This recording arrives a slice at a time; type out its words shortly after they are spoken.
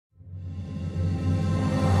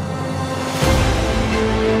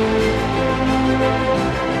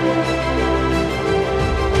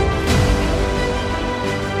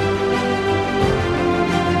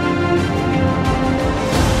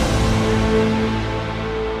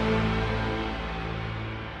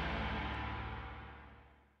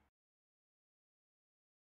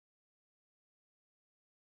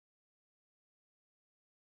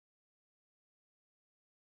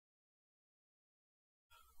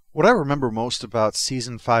What I remember most about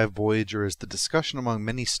Season 5 Voyager is the discussion among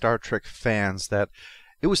many Star Trek fans that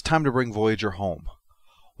it was time to bring Voyager home.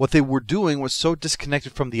 What they were doing was so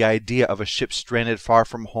disconnected from the idea of a ship stranded far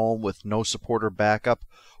from home with no support or backup,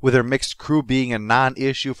 with their mixed crew being a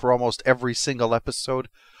non-issue for almost every single episode,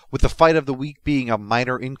 with the fight of the week being a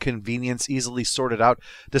minor inconvenience easily sorted out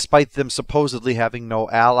despite them supposedly having no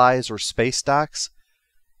allies or space docks.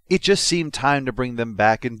 It just seemed time to bring them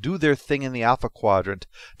back and do their thing in the Alpha Quadrant,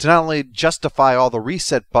 to not only justify all the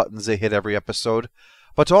reset buttons they hit every episode,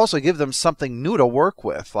 but to also give them something new to work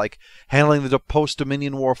with, like handling the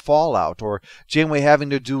post-Dominion War fallout, or Janeway having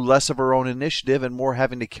to do less of her own initiative and more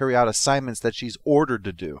having to carry out assignments that she's ordered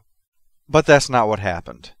to do. But that's not what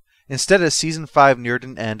happened. Instead, as Season 5 neared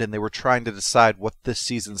an end and they were trying to decide what this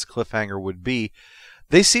season's cliffhanger would be,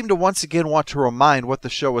 they seemed to once again want to remind what the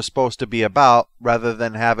show was supposed to be about, rather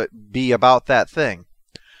than have it be about that thing.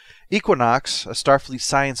 Equinox, a Starfleet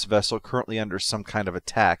science vessel currently under some kind of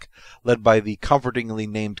attack, led by the comfortingly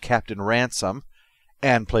named Captain Ransom,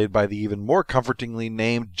 and played by the even more comfortingly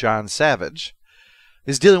named John Savage,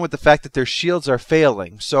 is dealing with the fact that their shields are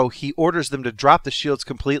failing, so he orders them to drop the shields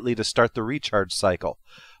completely to start the recharge cycle.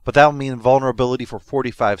 But that will mean vulnerability for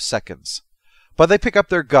 45 seconds. But they pick up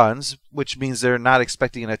their guns, which means they're not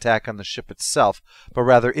expecting an attack on the ship itself, but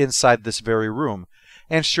rather inside this very room.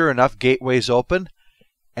 And sure enough, gateways open,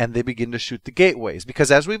 and they begin to shoot the gateways. Because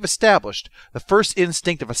as we've established, the first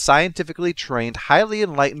instinct of a scientifically trained, highly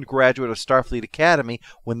enlightened graduate of Starfleet Academy,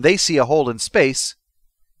 when they see a hole in space,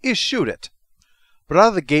 is shoot it. But out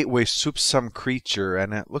of the gateway swoops some creature,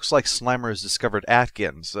 and it looks like Slimer has discovered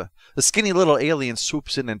Atkins. The skinny little alien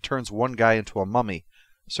swoops in and turns one guy into a mummy.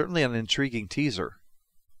 Certainly an intriguing teaser.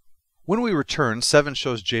 When we return, Seven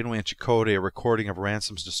shows Janeway and Chakotay a recording of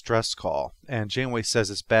Ransom's distress call, and Janeway says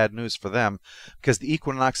it's bad news for them because the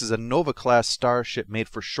Equinox is a Nova-class starship made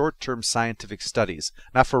for short-term scientific studies,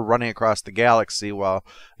 not for running across the galaxy while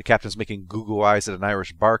the captain's making goo-goo eyes at an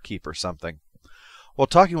Irish barkeep or something. While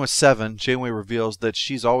talking with Seven, Janeway reveals that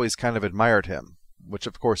she's always kind of admired him, which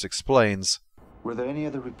of course explains Were there any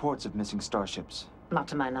other reports of missing starships? Not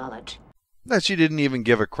to my knowledge. that she didn't even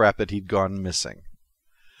give a crap that he'd gone missing.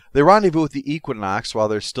 They rendezvous with the Equinox while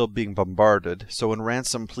they're still being bombarded, so when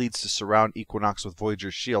Ransom pleads to surround Equinox with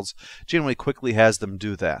Voyager's shields, Janeway quickly has them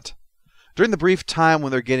do that. During the brief time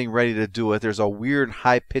when they're getting ready to do it, there's a weird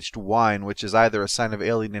high-pitched whine which is either a sign of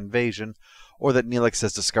alien invasion or that Neelix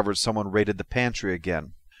has discovered someone raided the pantry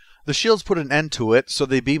again. The shields put an end to it, so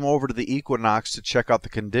they beam over to the Equinox to check out the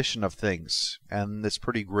condition of things, and it's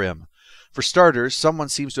pretty grim. For starters, someone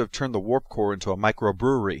seems to have turned the warp core into a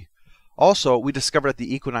microbrewery. Also, we discover that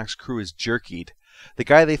the Equinox crew is jerkied. The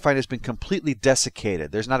guy they find has been completely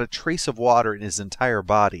desiccated. There's not a trace of water in his entire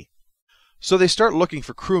body. So they start looking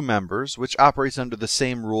for crew members, which operates under the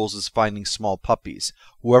same rules as finding small puppies.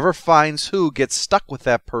 Whoever finds who gets stuck with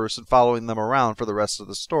that person following them around for the rest of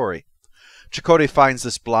the story. Chakotay finds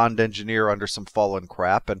this blonde engineer under some fallen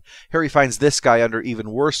crap, and Harry finds this guy under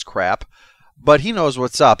even worse crap, but he knows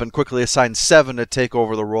what's up and quickly assigns Seven to take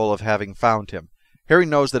over the role of having found him. Harry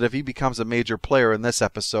knows that if he becomes a major player in this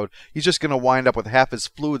episode, he's just going to wind up with half his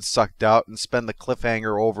fluids sucked out and spend the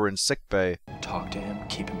cliffhanger over in sickbay. Talk to him,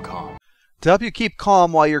 keep him calm. To help you keep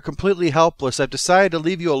calm while you're completely helpless, I've decided to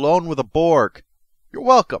leave you alone with a Borg. You're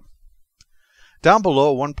welcome. Down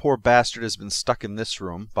below, one poor bastard has been stuck in this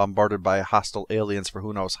room, bombarded by hostile aliens for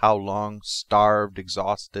who knows how long, starved,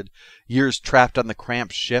 exhausted, years trapped on the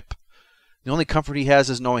cramped ship. The only comfort he has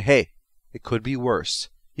is knowing, hey, it could be worse.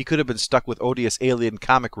 He could have been stuck with odious alien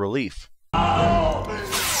comic relief. Oh!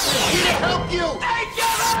 Here to help you!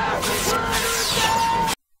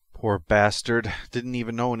 Poor bastard. Didn't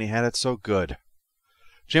even know when he had it so good.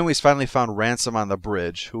 Janeway's finally found Ransom on the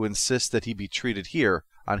bridge, who insists that he be treated here,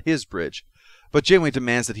 on his bridge. But Janeway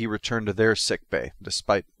demands that he return to their sickbay,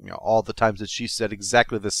 despite all the times that she said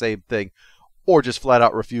exactly the same thing, or just flat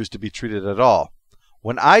out refused to be treated at all.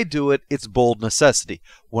 When I do it, it's bold necessity.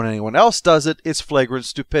 When anyone else does it, it's flagrant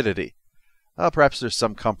stupidity. Perhaps there's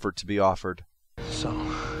some comfort to be offered. So,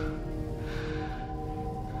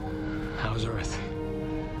 how's Earth?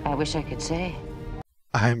 I wish I could say.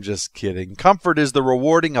 I'm just kidding. Comfort is the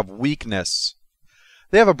rewarding of weakness.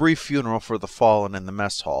 They have a brief funeral for the fallen in the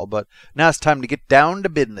mess hall, but now it's time to get down to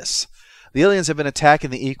business. The aliens have been attacking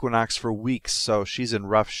the Equinox for weeks, so she's in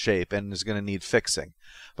rough shape and is going to need fixing.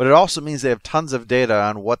 But it also means they have tons of data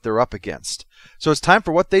on what they're up against. So it's time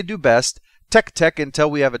for what they do best, tech until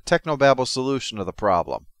we have a technobabble solution to the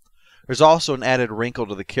problem. There's also an added wrinkle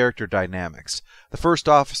to the character dynamics. The first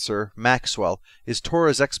officer, Maxwell, is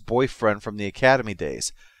Tora's ex-boyfriend from the Academy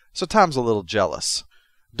days, so Tom's a little jealous.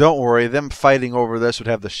 Don't worry, them fighting over this would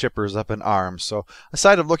have the shippers up in arms, so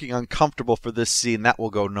aside of looking uncomfortable for this scene, that will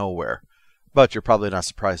go nowhere. But you're probably not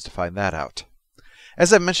surprised to find that out.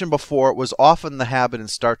 As I mentioned before, it was often the habit in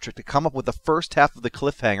Star Trek to come up with the first half of the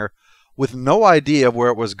cliffhanger with no idea of where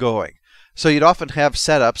it was going, so you'd often have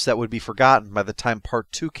setups that would be forgotten by the time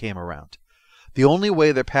Part 2 came around. The only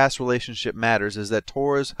way their past relationship matters is that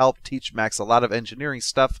Torres helped teach Max a lot of engineering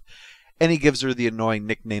stuff, and he gives her the annoying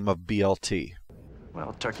nickname of BLT.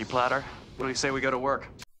 Well, turkey platter, what do you say we go to work?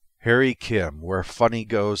 Harry Kim, where funny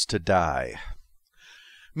goes to die.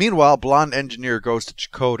 Meanwhile, blonde engineer goes to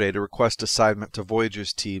Chakotay to request assignment to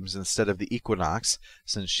Voyager's teams instead of the Equinox,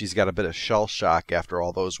 since she's got a bit of shell shock after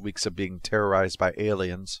all those weeks of being terrorized by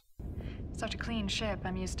aliens. Such a clean ship,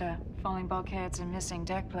 I'm used to falling bulkheads and missing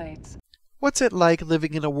deck plates. What's it like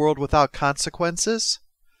living in a world without consequences?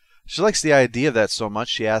 She likes the idea of that so much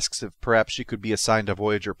she asks if perhaps she could be assigned to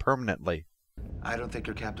Voyager permanently. I don't think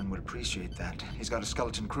your captain would appreciate that. He's got a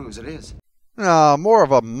skeleton crew as it is. More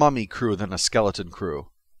of a mummy crew than a skeleton crew.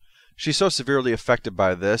 She's so severely affected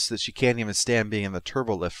by this that she can't even stand being in the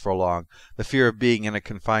turbolift for long. The fear of being in a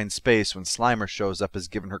confined space when Slimer shows up has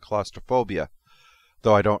given her claustrophobia.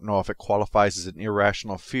 Though I don't know if it qualifies as an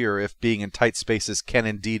irrational fear if being in tight spaces can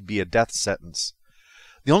indeed be a death sentence.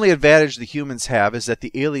 The only advantage the humans have is that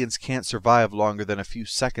the aliens can't survive longer than a few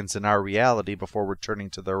seconds in our reality before returning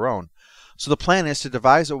to their own. So the plan is to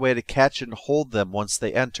devise a way to catch and hold them once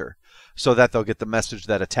they enter, so that they'll get the message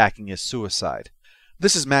that attacking is suicide.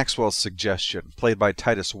 This is Maxwell's suggestion, played by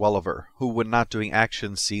Titus Welliver, who, when not doing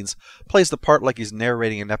action scenes, plays the part like he's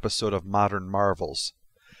narrating an episode of Modern Marvels.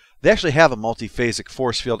 They actually have a multiphasic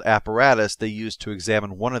force field apparatus they use to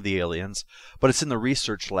examine one of the aliens, but it's in the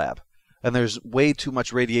research lab, and there's way too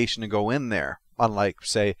much radiation to go in there, unlike,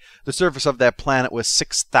 say, the surface of that planet with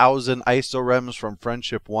 6,000 isorems from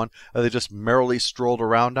Friendship 1 that they just merrily strolled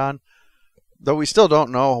around on, though we still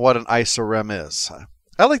don't know what an isorem is.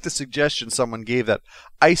 I like the suggestion someone gave that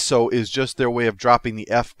ISO is just their way of dropping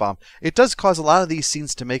the F-bomb. It does cause a lot of these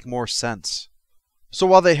scenes to make more sense. So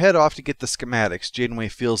while they head off to get the schematics, Janeway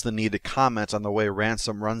feels the need to comment on the way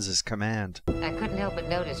Ransom runs his command. I couldn't help but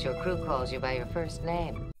notice your crew calls you by your first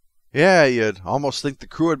name. Yeah, you'd almost think the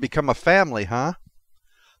crew had become a family, huh?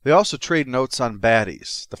 They also trade notes on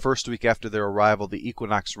baddies. The first week after their arrival, the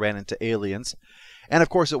Equinox ran into aliens. And of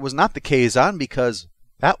course it was not the Kazon because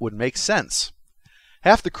that would make sense.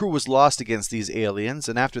 Half the crew was lost against these aliens,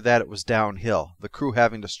 and after that it was downhill, the crew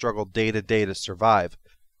having to struggle day to day to survive.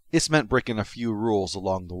 It's meant breaking a few rules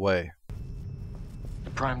along the way. The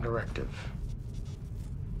Prime Directive.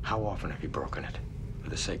 How often have you broken it for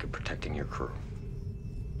the sake of protecting your crew?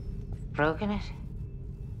 Broken it?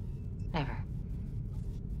 Never.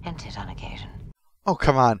 Hinted on occasion. Oh,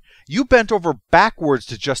 come on. You bent over backwards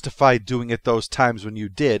to justify doing it those times when you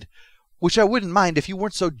did, which I wouldn't mind if you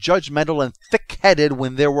weren't so judgmental and thick-headed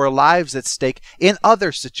when there were lives at stake in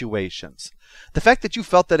other situations. The fact that you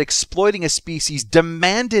felt that exploiting a species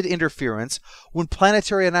demanded interference when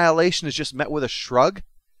planetary annihilation is just met with a shrug?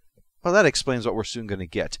 Well, that explains what we're soon going to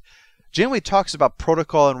get. Janeway talks about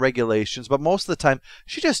protocol and regulations, but most of the time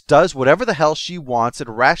she just does whatever the hell she wants and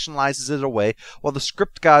rationalizes it away while the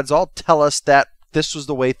script gods all tell us that this was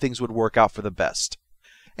the way things would work out for the best.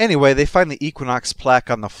 Anyway, they find the Equinox plaque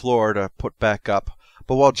on the floor to put back up,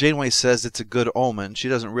 but while Janeway says it's a good omen, she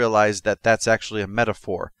doesn't realize that that's actually a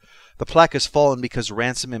metaphor. The plaque has fallen because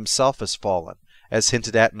Ransom himself has fallen, as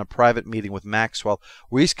hinted at in a private meeting with Maxwell,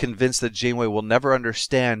 where he's convinced that Janeway will never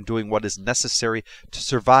understand doing what is necessary to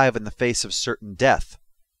survive in the face of certain death.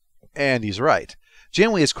 And he's right.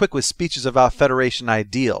 Janeway is quick with speeches about Federation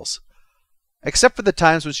ideals, except for the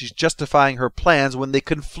times when she's justifying her plans when they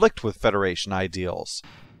conflict with Federation ideals.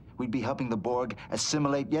 We'd be helping the Borg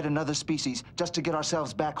assimilate yet another species just to get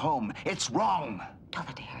ourselves back home. It's wrong! Tell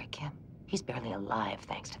that to Harry Kim. He's barely alive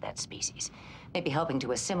thanks to that species. Maybe helping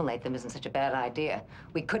to assimilate them isn't such a bad idea.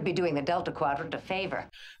 We could be doing the Delta Quadrant a favor.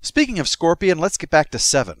 Speaking of Scorpion, let's get back to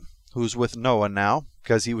Seven, who's with Noah now,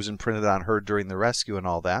 because he was imprinted on her during the rescue and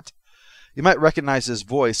all that. You might recognize his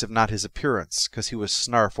voice if not his appearance, because he was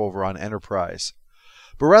Snarf over on Enterprise.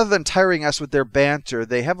 But rather than tiring us with their banter,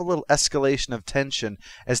 they have a little escalation of tension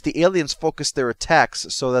as the aliens focus their attacks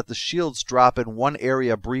so that the shields drop in one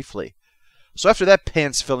area briefly. So after that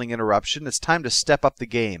pants-filling interruption, it's time to step up the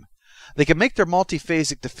game. They can make their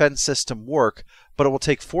multiphasic defense system work, but it will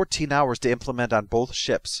take 14 hours to implement on both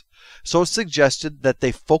ships. So it's suggested that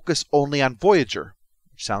they focus only on Voyager,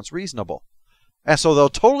 which sounds reasonable. And so they'll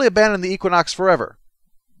totally abandon the Equinox forever,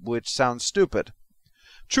 which sounds stupid.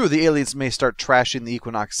 True, the aliens may start trashing the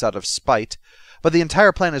Equinox out of spite, but the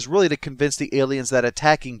entire plan is really to convince the aliens that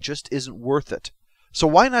attacking just isn't worth it. So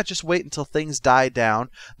why not just wait until things die down,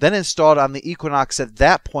 then install it on the Equinox at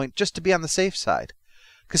that point just to be on the safe side?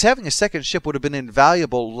 Because having a second ship would have been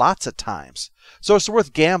invaluable lots of times. So it's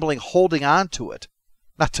worth gambling holding on to it.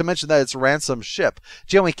 Not to mention that it's Ransom's ship.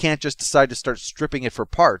 Janeway can't just decide to start stripping it for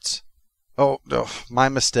parts. Oh, my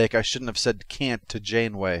mistake. I shouldn't have said can't to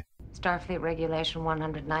Janeway. Starfleet Regulation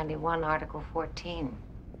 191, Article 14.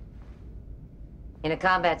 In a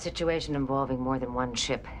combat situation involving more than one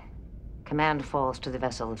ship, command falls to the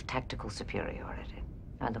vessel of tactical superiority.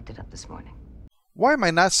 I looked it up this morning. Why am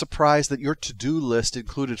I not surprised that your to-do list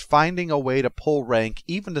included finding a way to pull rank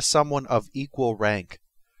even to someone of equal rank?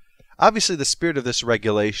 Obviously, the spirit of this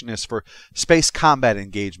regulation is for space combat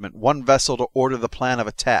engagement, one vessel to order the plan of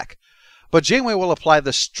attack. But Janeway will apply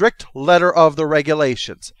the strict letter of the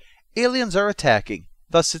regulations. Aliens are attacking,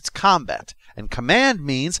 thus it's combat. And command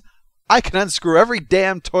means I can unscrew every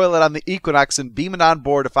damn toilet on the Equinox and beam it on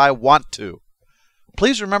board if I want to.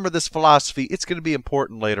 Please remember this philosophy. It's going to be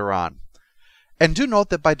important later on. And do note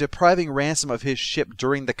that by depriving Ransom of his ship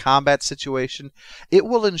during the combat situation, it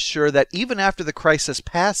will ensure that even after the crisis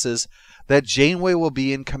passes, that Janeway will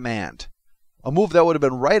be in command. A move that would have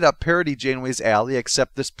been right up Parody Janeway's alley,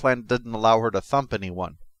 except this plan didn't allow her to thump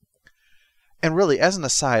anyone. And really, as an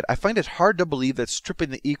aside, I find it hard to believe that stripping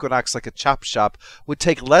the Equinox like a chop shop would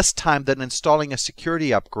take less time than installing a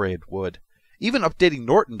security upgrade would. Even updating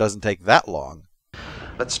Norton doesn't take that long.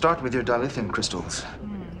 Let's start with your dilithium crystals.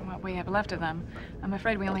 What we have left of them. I'm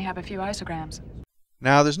afraid we only have a few isograms.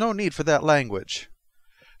 Now, there's no need for that language.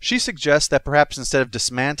 She suggests that perhaps instead of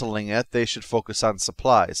dismantling it, they should focus on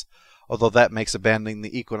supplies, although that makes abandoning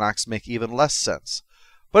the Equinox make even less sense.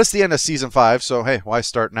 But it's the end of Season 5, so hey, why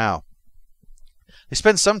start now? They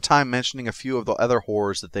spend some time mentioning a few of the other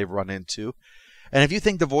horrors that they've run into, and if you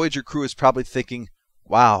think the Voyager crew is probably thinking,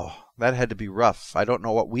 wow, that had to be rough. I don't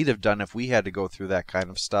know what we'd have done if we had to go through that kind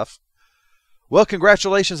of stuff. Well,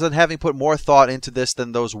 congratulations on having put more thought into this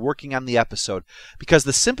than those working on the episode, because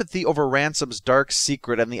the sympathy over Ransom's dark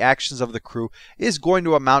secret and the actions of the crew is going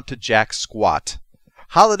to amount to jack squat.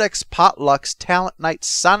 Holodecks, potlucks, talent nights,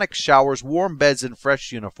 sonic showers, warm beds, and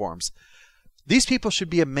fresh uniforms. These people should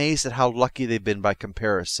be amazed at how lucky they've been by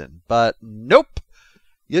comparison, but nope!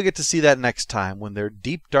 You'll get to see that next time when their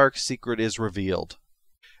deep dark secret is revealed.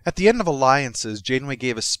 At the end of Alliances, Janeway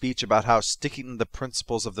gave a speech about how sticking to the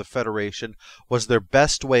principles of the Federation was their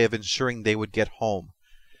best way of ensuring they would get home.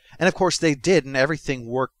 And of course they did, and everything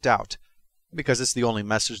worked out. Because it's the only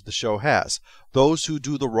message the show has. Those who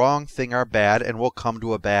do the wrong thing are bad and will come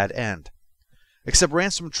to a bad end. Except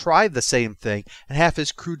Ransom tried the same thing, and half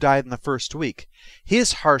his crew died in the first week.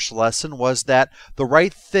 His harsh lesson was that the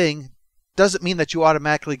right thing doesn't mean that you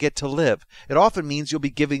automatically get to live. It often means you'll be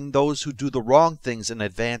giving those who do the wrong things an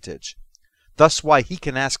advantage. Thus why he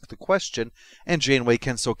can ask the question, and Janeway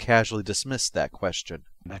can so casually dismiss that question.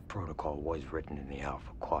 That protocol was written in the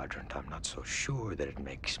Alpha Quadrant. I'm not so sure that it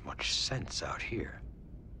makes much sense out here.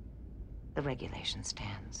 The regulation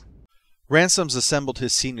stands. Ransom's assembled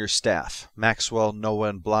his senior staff, Maxwell, Noah,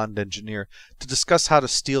 and Blonde Engineer, to discuss how to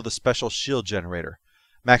steal the special shield generator.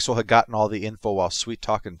 Maxwell had gotten all the info while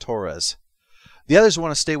sweet-talking Torres. The others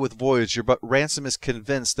want to stay with Voyager, but Ransom is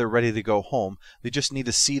convinced they're ready to go home. They just need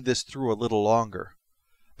to see this through a little longer.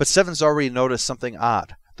 But Seven's already noticed something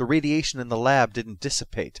odd. The radiation in the lab didn't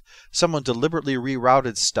dissipate. Someone deliberately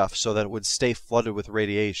rerouted stuff so that it would stay flooded with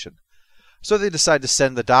radiation. So they decide to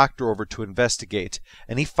send the doctor over to investigate,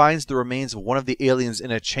 and he finds the remains of one of the aliens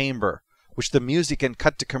in a chamber, which the music and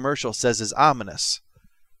cut to commercial says is ominous.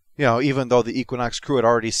 You know, even though the Equinox crew had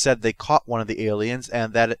already said they caught one of the aliens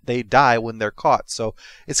and that they die when they're caught. So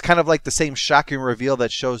it's kind of like the same shocking reveal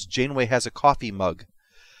that shows Janeway has a coffee mug.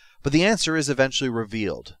 But the answer is eventually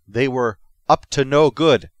revealed. They were up to no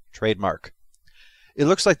good, trademark. It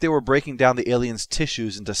looks like they were breaking down the aliens'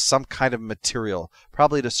 tissues into some kind of material,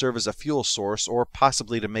 probably to serve as a fuel source or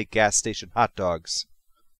possibly to make gas station hot dogs.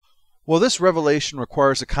 Well, this revelation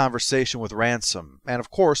requires a conversation with Ransom, and of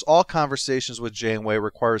course all conversations with Janeway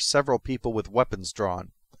require several people with weapons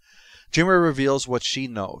drawn. Janeway reveals what she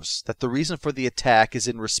knows, that the reason for the attack is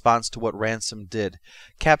in response to what Ransom did,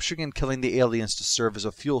 capturing and killing the aliens to serve as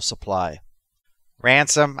a fuel supply.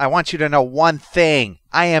 Ransom, I want you to know one thing.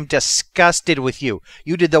 I am disgusted with you.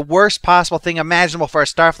 You did the worst possible thing imaginable for a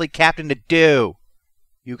Starfleet captain to do.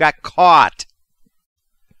 You got caught.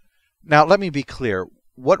 Now, let me be clear.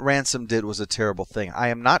 What Ransom did was a terrible thing. I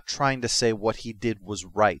am not trying to say what he did was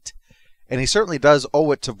right. And he certainly does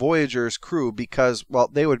owe it to Voyager's crew because, well,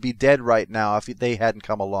 they would be dead right now if they hadn't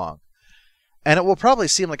come along. And it will probably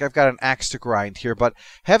seem like I've got an axe to grind here, but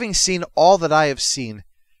having seen all that I have seen,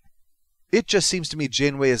 It just seems to me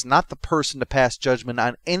Janeway is not the person to pass judgment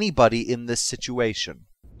on anybody in this situation.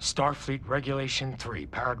 Starfleet Regulation 3,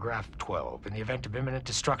 Paragraph 12. In the event of imminent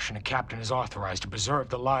destruction, a captain is authorized to preserve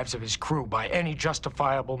the lives of his crew by any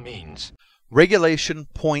justifiable means. Regulation,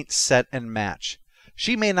 point, set, and match.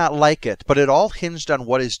 She may not like it, but it all hinged on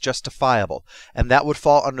what is justifiable, and that would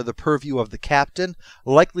fall under the purview of the captain,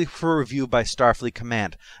 likely for review by Starfleet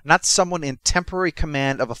Command, not someone in temporary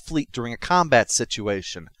command of a fleet during a combat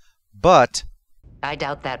situation. But I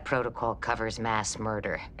doubt that protocol covers mass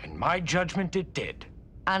murder. In my judgment, it did.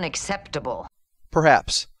 Unacceptable.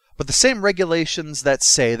 perhaps. But the same regulations that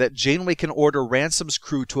say that Janeway can order Ransom's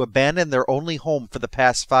crew to abandon their only home for the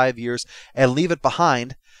past 5 years and leave it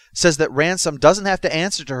behind says that Ransom doesn't have to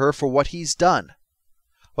answer to her for what he's done.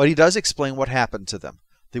 But he does explain what happened to them.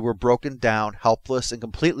 They were broken down, helpless, and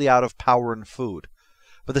completely out of power and food.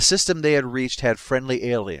 But the system they had reached had friendly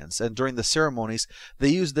aliens, and during the ceremonies they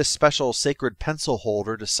used this special sacred pencil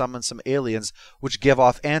holder to summon some aliens which give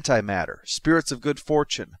off antimatter, spirits of good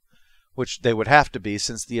fortune, which they would have to be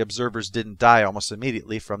since the observers didn't die almost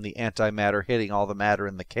immediately from the antimatter hitting all the matter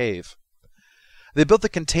in the cave. They built the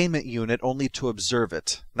containment unit only to observe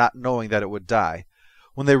it, not knowing that it would die.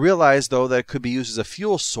 When they realized, though, that it could be used as a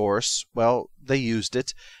fuel source, well, they used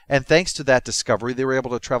it, and thanks to that discovery, they were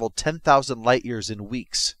able to travel 10,000 light years in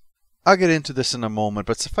weeks. I'll get into this in a moment,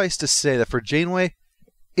 but suffice to say that for Janeway,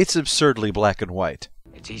 it's absurdly black and white.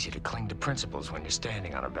 It's easy to cling to principles when you're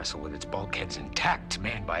standing on a vessel with its bulkheads intact,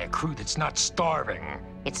 manned by a crew that's not starving.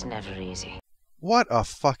 It's never easy. What a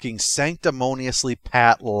fucking sanctimoniously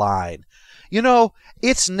pat line. You know,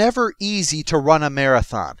 it's never easy to run a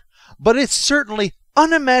marathon, but it's certainly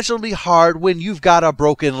unimaginably hard when you've got a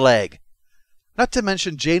broken leg. Not to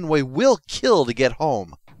mention Janeway will kill to get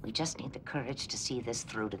home. We just need the courage to see this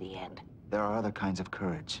through to the end. There are other kinds of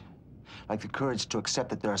courage. Like the courage to accept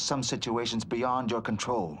that there are some situations beyond your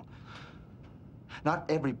control. Not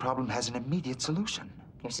every problem has an immediate solution.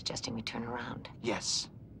 You're suggesting we turn around? Yes.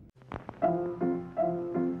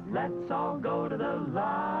 Let's all go to the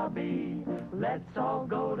lobby. Let's all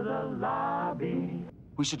go to the lobby.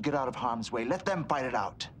 We should get out of harm's way. Let them fight it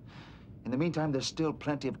out. In the meantime, there's still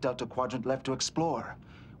plenty of Delta Quadrant left to explore.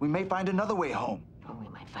 We may find another way home. Or we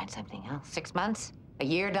might find something else. 6 months? A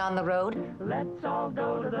year down the road? Let's all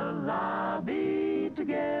go to the lobby to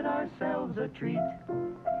get ourselves a treat.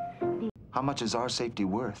 How much is our safety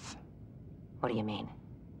worth? What do you mean?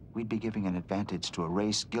 We'd be giving an advantage to a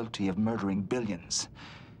race guilty of murdering billions.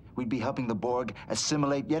 We'd be helping the Borg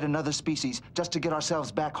assimilate yet another species just to get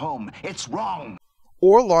ourselves back home. It's wrong!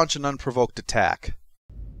 Or launch an unprovoked attack.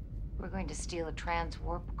 We're going to steal a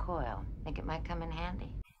transwarp coil. Think it might come in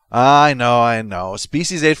handy? I know.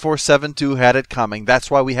 Species 8472 had it coming. That's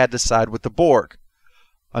why we had to side with the Borg.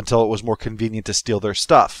 Until it was more convenient to steal their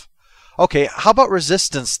stuff. Okay, how about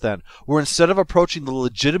Resistance then? Where instead of approaching the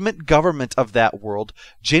legitimate government of that world,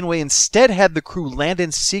 Janeway instead had the crew land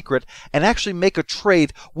in secret and actually make a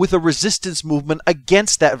trade with a resistance movement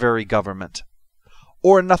against that very government.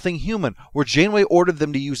 Or Nothing Human, where Janeway ordered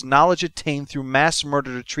them to use knowledge attained through mass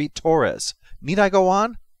murder to treat Torres. Need I go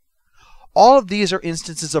on? All of these are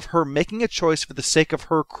instances of her making a choice for the sake of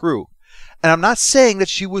her crew. And I'm not saying that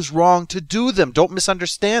she was wrong to do them. Don't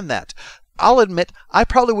misunderstand that. I'll admit, I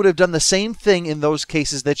probably would have done the same thing in those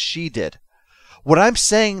cases that she did. What I'm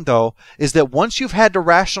saying, though, is that once you've had to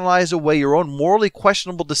rationalize away your own morally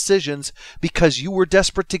questionable decisions because you were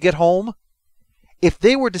desperate to get home, if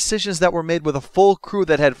they were decisions that were made with a full crew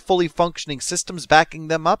that had fully functioning systems backing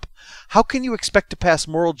them up, how can you expect to pass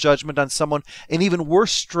moral judgment on someone in even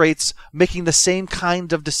worse straits making the same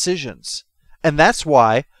kind of decisions? And that's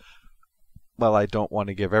why, well, I don't want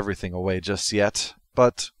to give everything away just yet,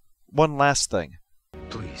 but one last thing.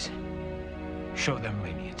 Please, show them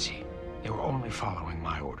leniency. They were only following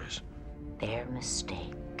my orders. Their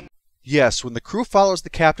mistake. Yes, when the crew follows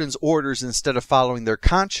the captain's orders instead of following their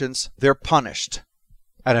conscience, they're punished.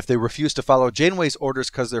 And if they refuse to follow Janeway's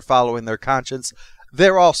orders because they're following their conscience,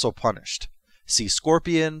 they're also punished. See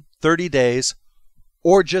Scorpion, 30 Days,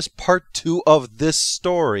 or just part 2 of this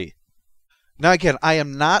story. Now again, I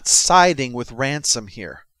am not siding with Ransom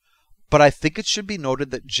here, but I think it should be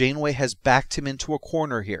noted that Janeway has backed him into a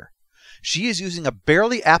corner here. She is using a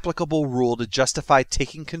barely applicable rule to justify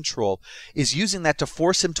taking control, is using that to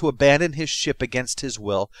force him to abandon his ship against his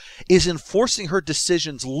will, is enforcing her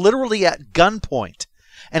decisions literally at gunpoint,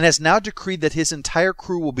 and has now decreed that his entire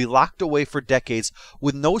crew will be locked away for decades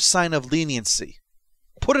with no sign of leniency.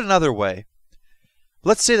 Put another way,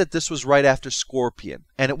 let's say that this was right after Scorpion,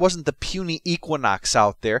 and it wasn't the puny Equinox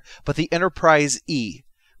out there, but the Enterprise E,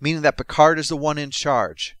 meaning that Picard is the one in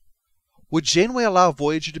charge. Would Janeway allow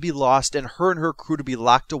Voyager to be lost and her crew to be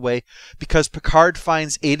locked away because Picard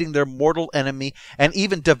finds aiding their mortal enemy and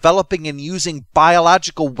even developing and using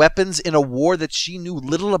biological weapons in a war that she knew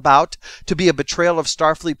little about to be a betrayal of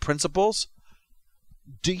Starfleet principles?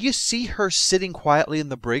 Do you see her sitting quietly in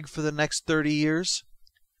the brig for the next 30 years?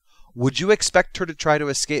 Would you expect her to try to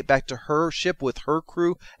escape back to her ship with her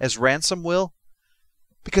crew as Ransom will?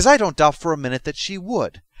 Because I don't doubt for a minute that she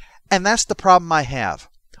would. And that's the problem I have.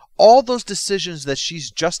 All those decisions that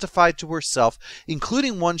she's justified to herself,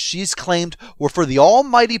 including ones she's claimed were for the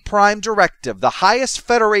almighty Prime Directive, the highest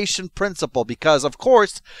Federation principle, because, of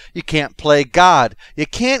course, you can't play God. You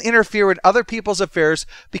can't interfere in other people's affairs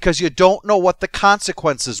because you don't know what the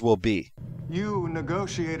consequences will be. You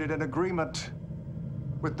negotiated an agreement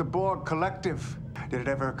with the Borg Collective. Did it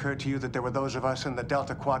ever occur to you that there were those of us in the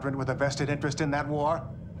Delta Quadrant with a vested interest in that war?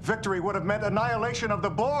 Victory would have meant annihilation of the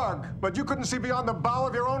Borg, but you couldn't see beyond the bow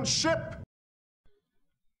of your own ship.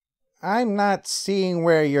 I'm not seeing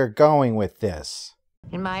where you're going with this.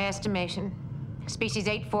 In my estimation, Species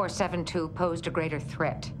 8472 posed a greater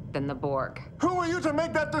threat than the Borg. Who are you to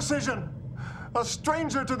make that decision? A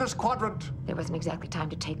stranger to this quadrant. There wasn't exactly time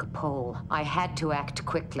to take a poll. I had to act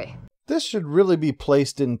quickly. This should really be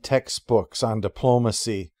placed in textbooks on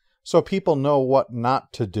diplomacy, so people know what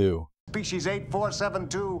not to do. Species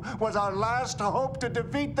 8472 was our last hope to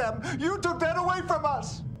defeat them. You took that away from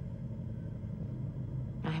us.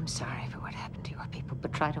 I am sorry for what happened to your people,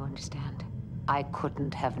 but try to understand. I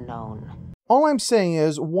couldn't have known. All I'm saying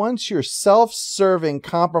is, once your self-serving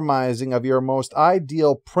compromising of your most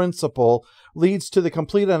ideal principle leads to the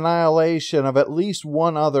complete annihilation of at least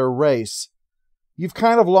one other race, you've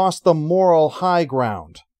kind of lost the moral high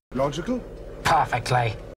ground. Logical?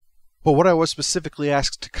 Perfectly. But what I was specifically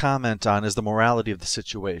asked to comment on is the morality of the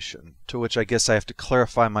situation, to which I guess I have to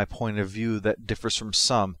clarify my point of view that differs from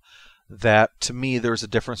some, that to me there's a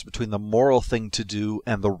difference between the moral thing to do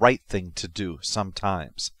and the right thing to do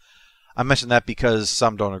sometimes. I mention that because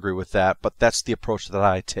some don't agree with that, but that's the approach that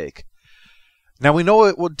I take. Now we know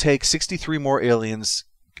it would take 63 more aliens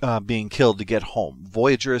being killed to get home.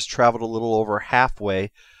 Voyager has traveled a little over halfway,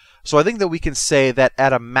 so I think that we can say that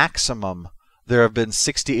at a maximum there have been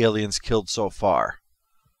 60 aliens killed so far.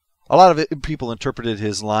 A lot of people interpreted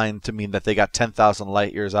his line to mean that they got 10,000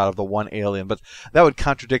 light years out of the one alien, but that would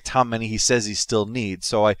contradict how many he says he still needs,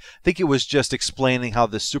 so I think it was just explaining how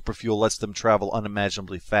this superfuel lets them travel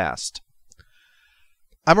unimaginably fast.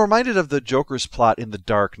 I'm reminded of the Joker's plot in The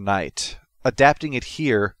Dark Knight. Adapting it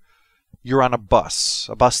here, you're on a bus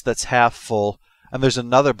that's half full, and there's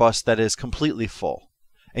another bus that is completely full,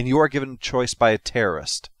 and you are given a choice by a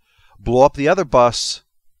terrorist. Blow up the other bus,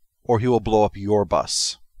 or he will blow up your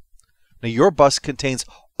bus. Now, your bus contains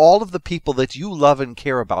all of the people that you love and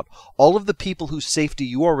care about, all of the people whose safety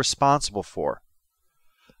you are responsible for.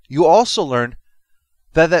 You also learn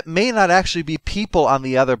that may not actually be people on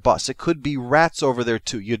the other bus. It could be rats over there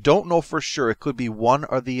too. You don't know for sure. It could be one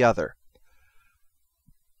or the other.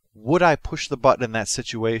 Would I push the button in that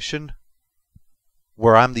situation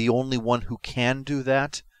where I'm the only one who can do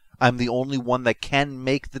that? I'm the only one that can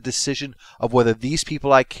make the decision of whether these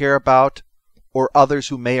people I care about or others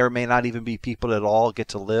who may or may not even be people at all get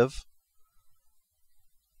to live?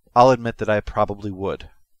 I'll admit that I probably would.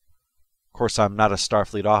 Of course, I'm not a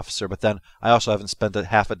Starfleet officer, but then I also haven't spent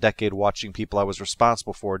half a decade watching people I was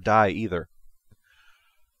responsible for die either.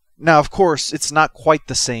 Now, of course, it's not quite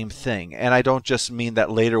the same thing, and I don't just mean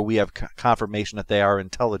that later we have confirmation that they are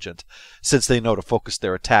intelligent, since they know to focus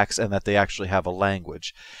their attacks and that they actually have a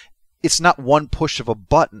language. It's not one push of a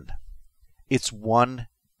button. It's one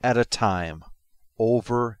at a time,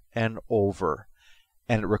 over and over,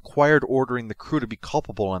 and it required ordering the crew to be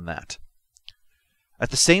culpable in that. At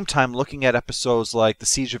the same time, looking at episodes like The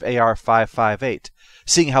Siege of AR-558,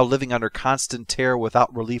 seeing how living under constant terror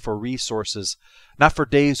without relief or resources, not for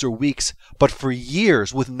days or weeks, but for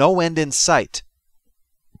years with no end in sight,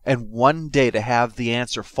 and one day to have the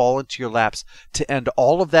answer fall into your laps to end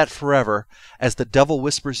all of that forever as the devil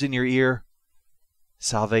whispers in your ear,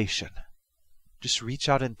 salvation. Just reach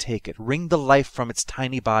out and take it. Wring the life from its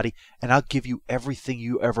tiny body, and I'll give you everything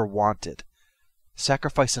you ever wanted.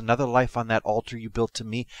 Sacrifice another life on that altar you built to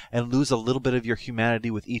me and lose a little bit of your humanity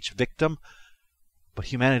with each victim, but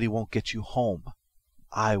humanity won't get you home.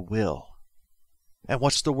 I will. And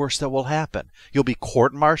what's the worst that will happen? You'll be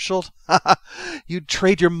court-martialed? You'd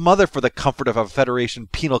trade your mother for the comfort of a Federation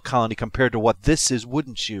penal colony compared to what this is,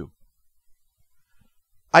 wouldn't you?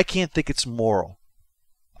 I can't think it's moral.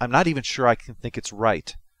 I'm not even sure I can think it's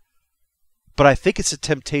right. But I think it's a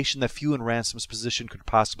temptation that few in Ransom's position could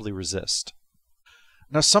possibly resist.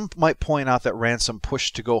 Now, some might point out that Ransom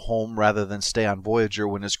pushed to go home rather than stay on Voyager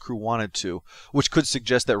when his crew wanted to, which could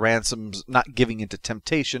suggest that Ransom's not giving into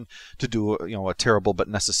temptation to do a terrible but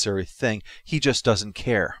necessary thing. He just doesn't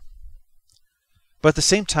care. But at the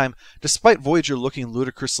same time, despite Voyager looking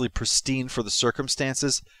ludicrously pristine for the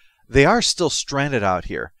circumstances, they are still stranded out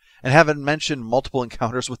here, and having mentioned multiple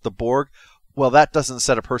encounters with the Borg, well, that doesn't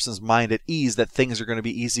set a person's mind at ease that things are going to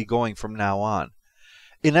be easy going from now on.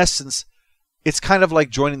 In essence, it's kind of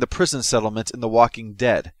like joining the prison settlement in The Walking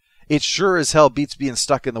Dead. It sure as hell beats being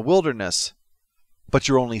stuck in the wilderness, but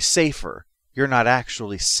you're only safer. You're not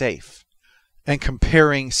actually safe. And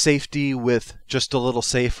comparing safety with just a little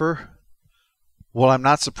safer, well, I'm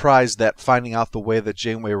not surprised that finding out the way that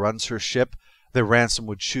Janeway runs her ship, that Ransom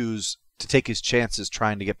would choose to take his chances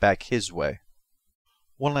trying to get back his way.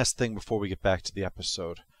 One last thing before we get back to the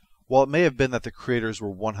episode. While it may have been that the creators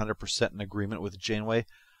were 100% in agreement with Janeway,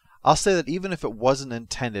 I'll say that even if it wasn't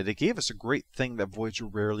intended, it gave us a great thing that Voyager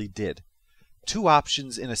rarely did. Two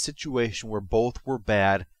options in a situation where both were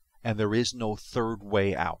bad and there is no third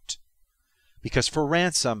way out. Because for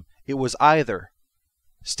Ransom, it was either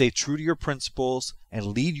stay true to your principles and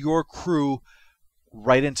lead your crew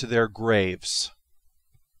right into their graves,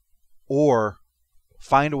 or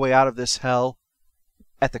find a way out of this hell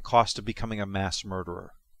at the cost of becoming a mass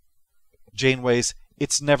murderer. Janeway's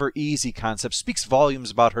 "it's never easy" concept speaks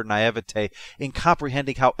volumes about her naivete in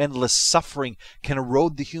comprehending how endless suffering can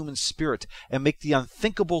erode the human spirit and make the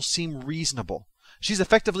unthinkable seem reasonable. She's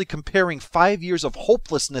effectively comparing 5 years of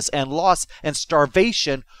hopelessness and loss and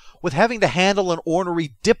starvation with having to handle an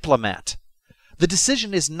ornery diplomat. The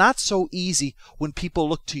decision is not so easy when people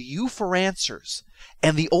look to you for answers,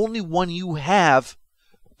 and the only one you have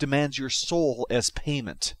demands your soul as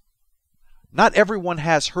payment. Not everyone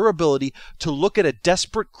has her ability to look at a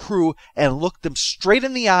desperate crew and look them straight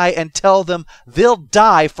in the eye and tell them they'll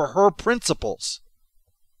die for her principles.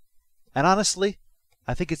 And honestly,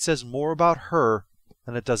 I think it says more about her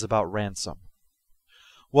than it does about Ransom.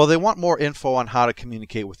 Well, they want more info on how to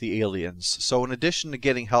communicate with the aliens, so in addition to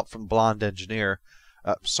getting help from Blonde Engineer,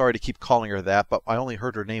 sorry to keep calling her that, but I only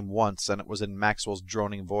heard her name once and it was in Maxwell's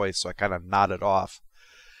droning voice, so I kind of nodded off.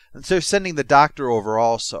 And so they're sending the Doctor over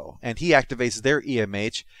also, and he activates their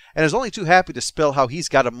EMH, and is only too happy to spill how he's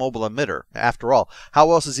got a mobile emitter. After all,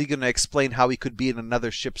 how else is he going to explain how he could be in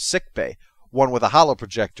another ship's sickbay, one with a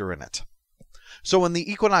holoprojector in it? So when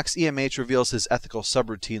the Equinox EMH reveals his ethical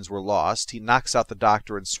subroutines were lost, he knocks out the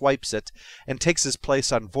Doctor and swipes it, and takes his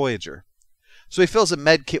place on Voyager. So he fills a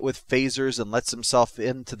med kit with phasers and lets himself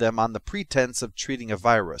into them on the pretense of treating a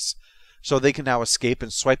virus, so they can now escape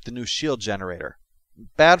and swipe the new shield generator.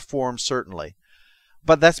 Bad form, certainly.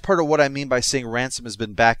 But that's part of what I mean by saying Ransom has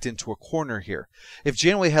been backed into a corner here. If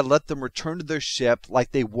Janeway had let them return to their ship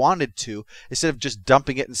like they wanted to, instead of just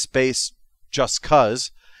dumping it in space just 'cause,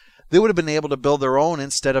 they would have been able to build their own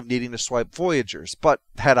instead of needing to swipe Voyagers. But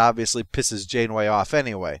that obviously pisses Janeway off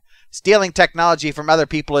anyway. Stealing technology from other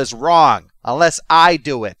people is wrong, unless I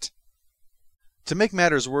do it. To make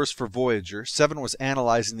matters worse for Voyager, Seven was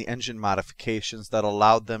analyzing the engine modifications that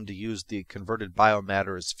allowed them to use the converted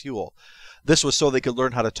biomatter as fuel. This was so they could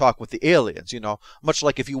learn how to talk with the aliens, much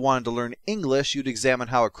like if you wanted to learn English, you'd examine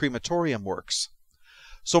how a crematorium works.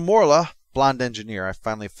 So Morla, Blonde Engineer, I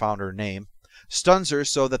finally found her name, stuns her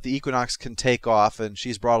so that the Equinox can take off, and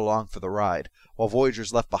she's brought along for the ride, while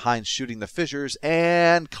Voyager's left behind shooting the fissures,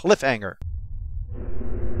 and cliffhanger.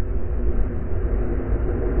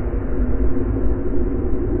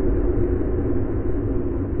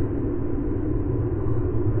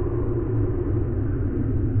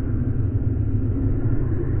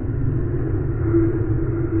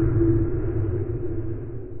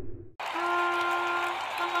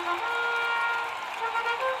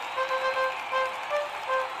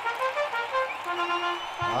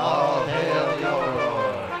 All hail the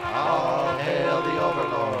Overlord! All hail the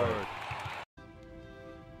Overlord!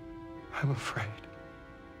 I'm afraid.